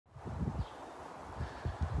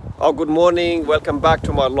Oh, good morning. Welcome back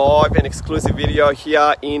to my live and exclusive video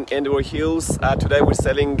here in Endeavour Hills. Today we've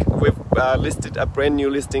listed a brand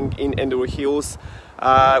new listing in Endeavour Hills.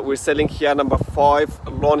 We're selling here number 5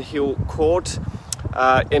 Lonhill Court,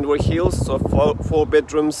 Endeavour Hills. So four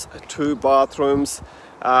bedrooms, 2 bathrooms,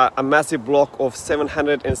 a massive block of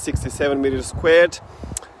 767 meters squared.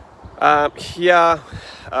 Here,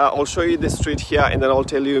 I'll show you the street here and then I'll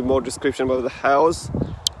tell you more description about the house.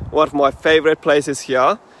 One of my favorite places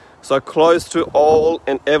here. So close to all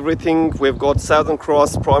and everything. We've got Southern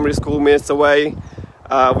Cross Primary School minutes away.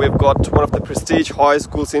 We've got one of the prestige high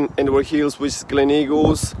schools in Endeavour Hills, which is Glen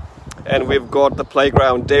Eagles. And we've got the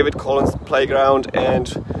playground, David Collins Playground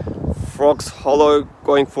and Frogs Hollow,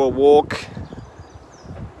 going for a walk.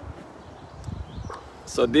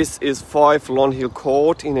 So this is 5 Lonhill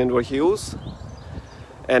Court in Endeavour Hills.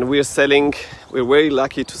 And we're very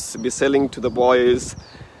lucky to be selling to the buyers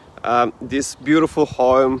this beautiful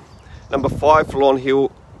home, number 5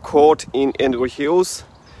 Lonhill Court in Endeavour Hills,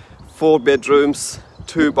 4 bedrooms,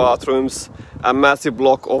 2 bathrooms, a massive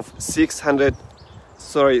block of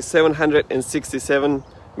 767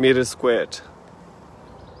 meters squared.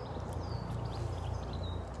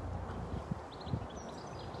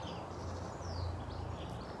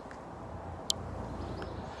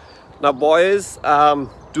 Now buyers,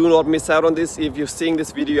 do not miss out on this. If you're seeing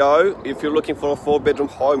this video, if you're looking for a 4-bedroom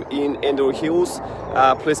home in Endeavour Hills,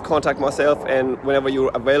 please contact myself and whenever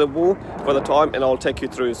you're available for the time, and I'll take you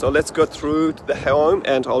through. So let's go through the home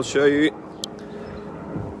and I'll show you.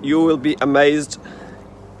 You will be amazed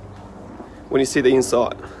when you see the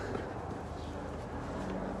inside.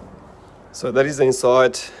 So that is the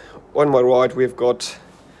inside. On my right, we've got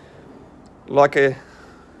like a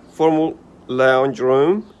formal lounge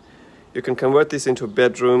room. You can convert this into a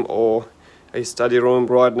bedroom or a study room.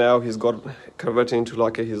 Right now he's got converted into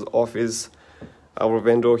like his office. Our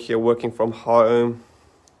vendor here working from home.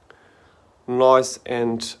 Nice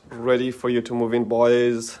and ready for you to move in,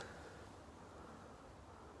 buyers.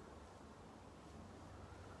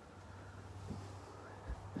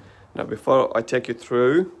 Now before I take you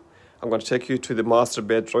through, I'm going to take you to the master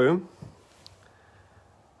bedroom.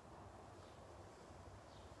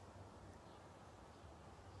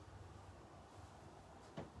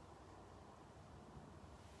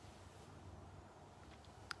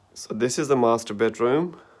 So this is the master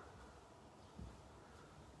bedroom.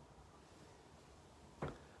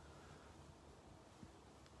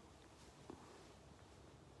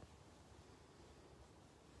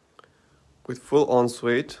 With full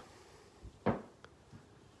ensuite.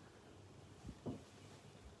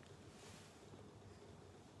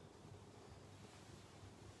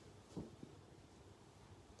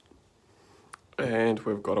 And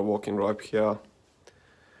we've got a walk-in robe here.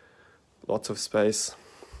 Lots of space.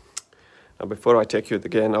 Now before I take you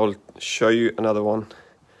again, I'll show you another one.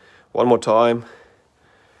 One more time.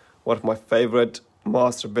 One of my favorite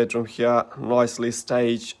master bedroom here. Nicely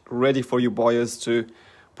staged, ready for you buyers to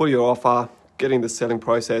put your offer, get in the selling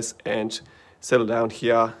process and settle down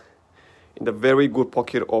here in the very good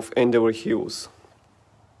pocket of Endeavour Hills.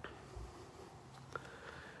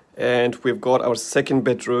 And we've got our second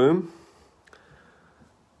bedroom.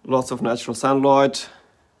 Lots of natural sunlight.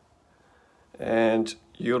 And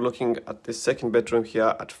you're looking at the second bedroom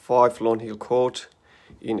here at 5 Lonhill Court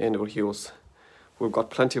in Endeavour Hills. We've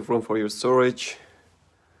got plenty of room for your storage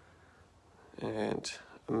and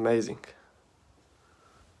amazing.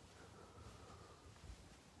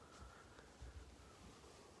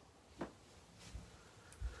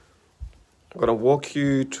 I'm going to walk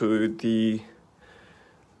you to the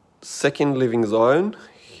second living zone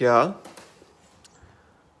here.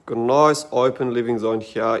 Got a nice open living zone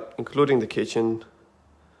here, including the kitchen.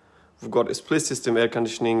 We've got a split system air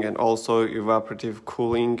conditioning and also evaporative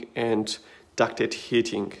cooling and ducted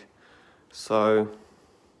heating. So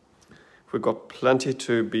we've got plenty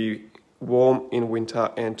to be warm in winter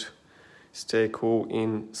and stay cool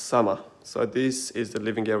in summer. So this is the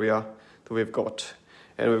living area that we've got.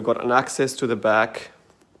 And we've got an access to the back.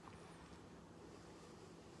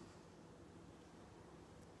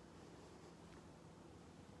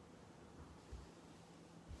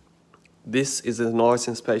 This is a nice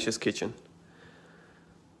and spacious kitchen.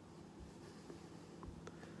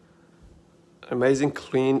 Amazing,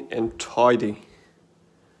 clean and tidy.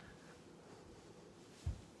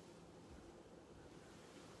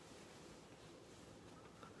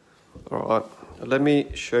 All right, let me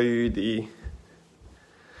show you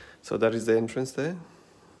so that is the entrance there.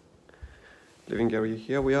 Living area,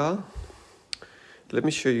 here we are. Let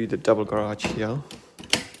me show you the double garage here.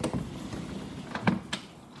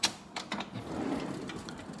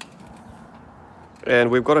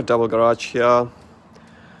 And we've got a double garage here,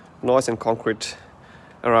 nice and concrete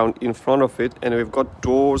around in front of it, and we've got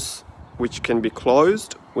doors which can be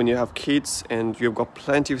closed when you have kids, and you've got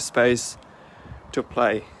plenty of space to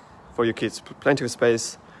play for your kids, plenty of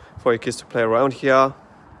space for your kids to play around here,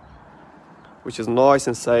 which is nice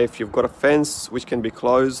and safe. You've got a fence which can be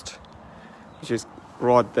closed, which is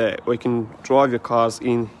right there, or you can drive your cars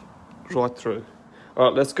in right through. All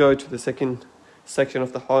right, let's go to the second section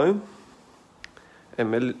of the home,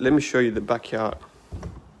 and let me show you the backyard.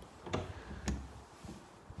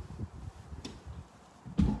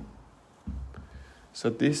 So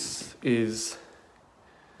this is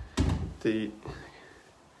the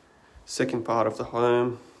second part of the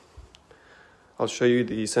home. I'll show you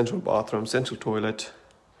the central bathroom, central toilet,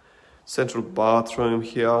 central bathroom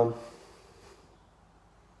here.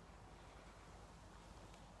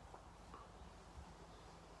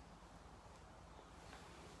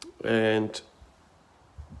 And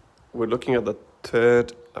we're looking at the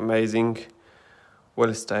third amazing,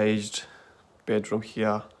 well-staged bedroom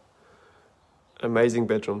here. Amazing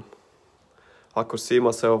bedroom. I could see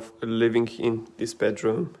myself living in this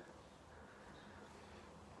bedroom.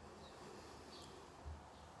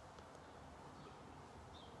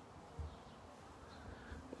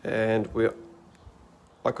 And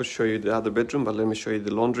I could show you the other bedroom, but let me show you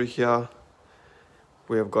the laundry here.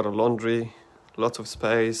 We have got a laundry, lots of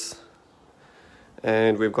space,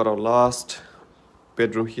 and we've got our last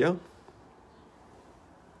bedroom here.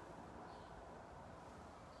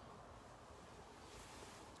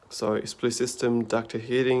 So split system, ducted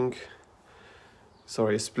heating,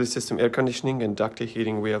 split system air conditioning and ducted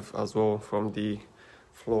heating we have as well from the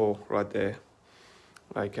floor right there.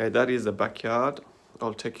 Okay, that is the backyard.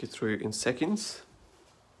 I'll take you through in seconds.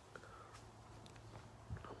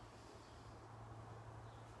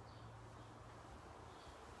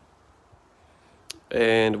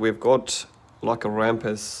 And we've got like a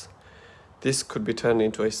rampus. This could be turned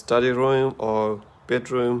into a study room or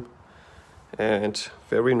bedroom, and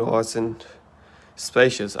very nice and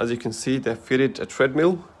spacious. As you can see, they fitted a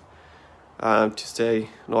treadmill to stay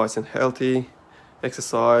nice and healthy,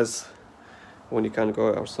 exercise when you can't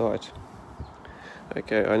go outside.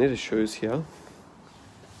 Okay, I need the shoes here.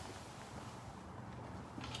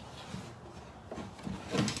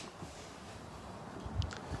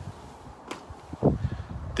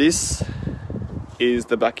 This is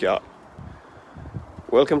the backyard.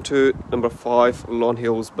 Welcome to number 5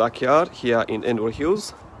 Lonhill's backyard here in Endeavour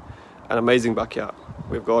Hills. An amazing backyard.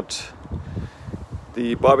 We've got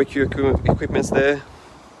the barbecue equipments there,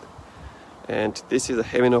 and this is a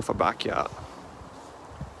heaven of a backyard.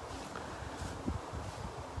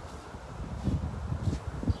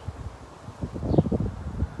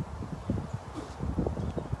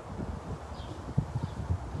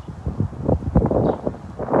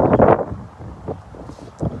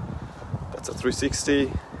 That's a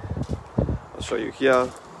 360. I'll show you here.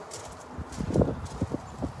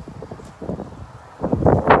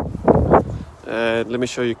 And let me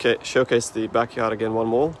show you, showcase the backyard again one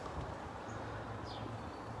more.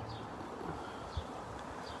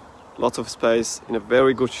 Lots of space, in a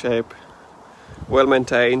very good shape, well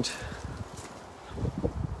maintained.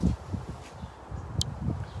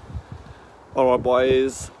 Alright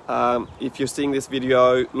boys, if you're seeing this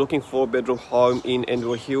video looking for a bedroom home in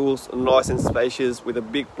Endeavour Hills, nice and spacious with a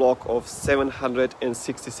big block of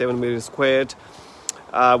 767 meters squared,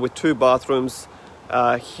 with 2 bathrooms,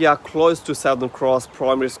 here close to Southern Cross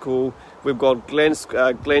Primary School. We've got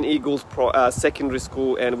Glen Eagles Secondary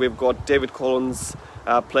School, and we've got David Collins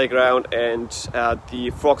Playground and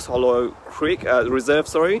the Fox Hollow Creek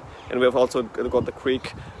Reserve, and we've also got the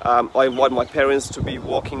creek. I invite my parents to be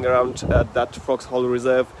walking around that Fox Hollow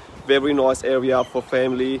Reserve. Very nice area for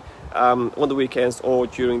family on the weekends or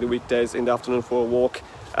during the weekdays in the afternoon for a walk.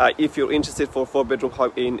 If you're interested for a 4-bedroom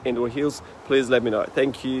home in Endeavour Hills, please let me know.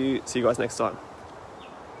 Thank you. See you guys next time.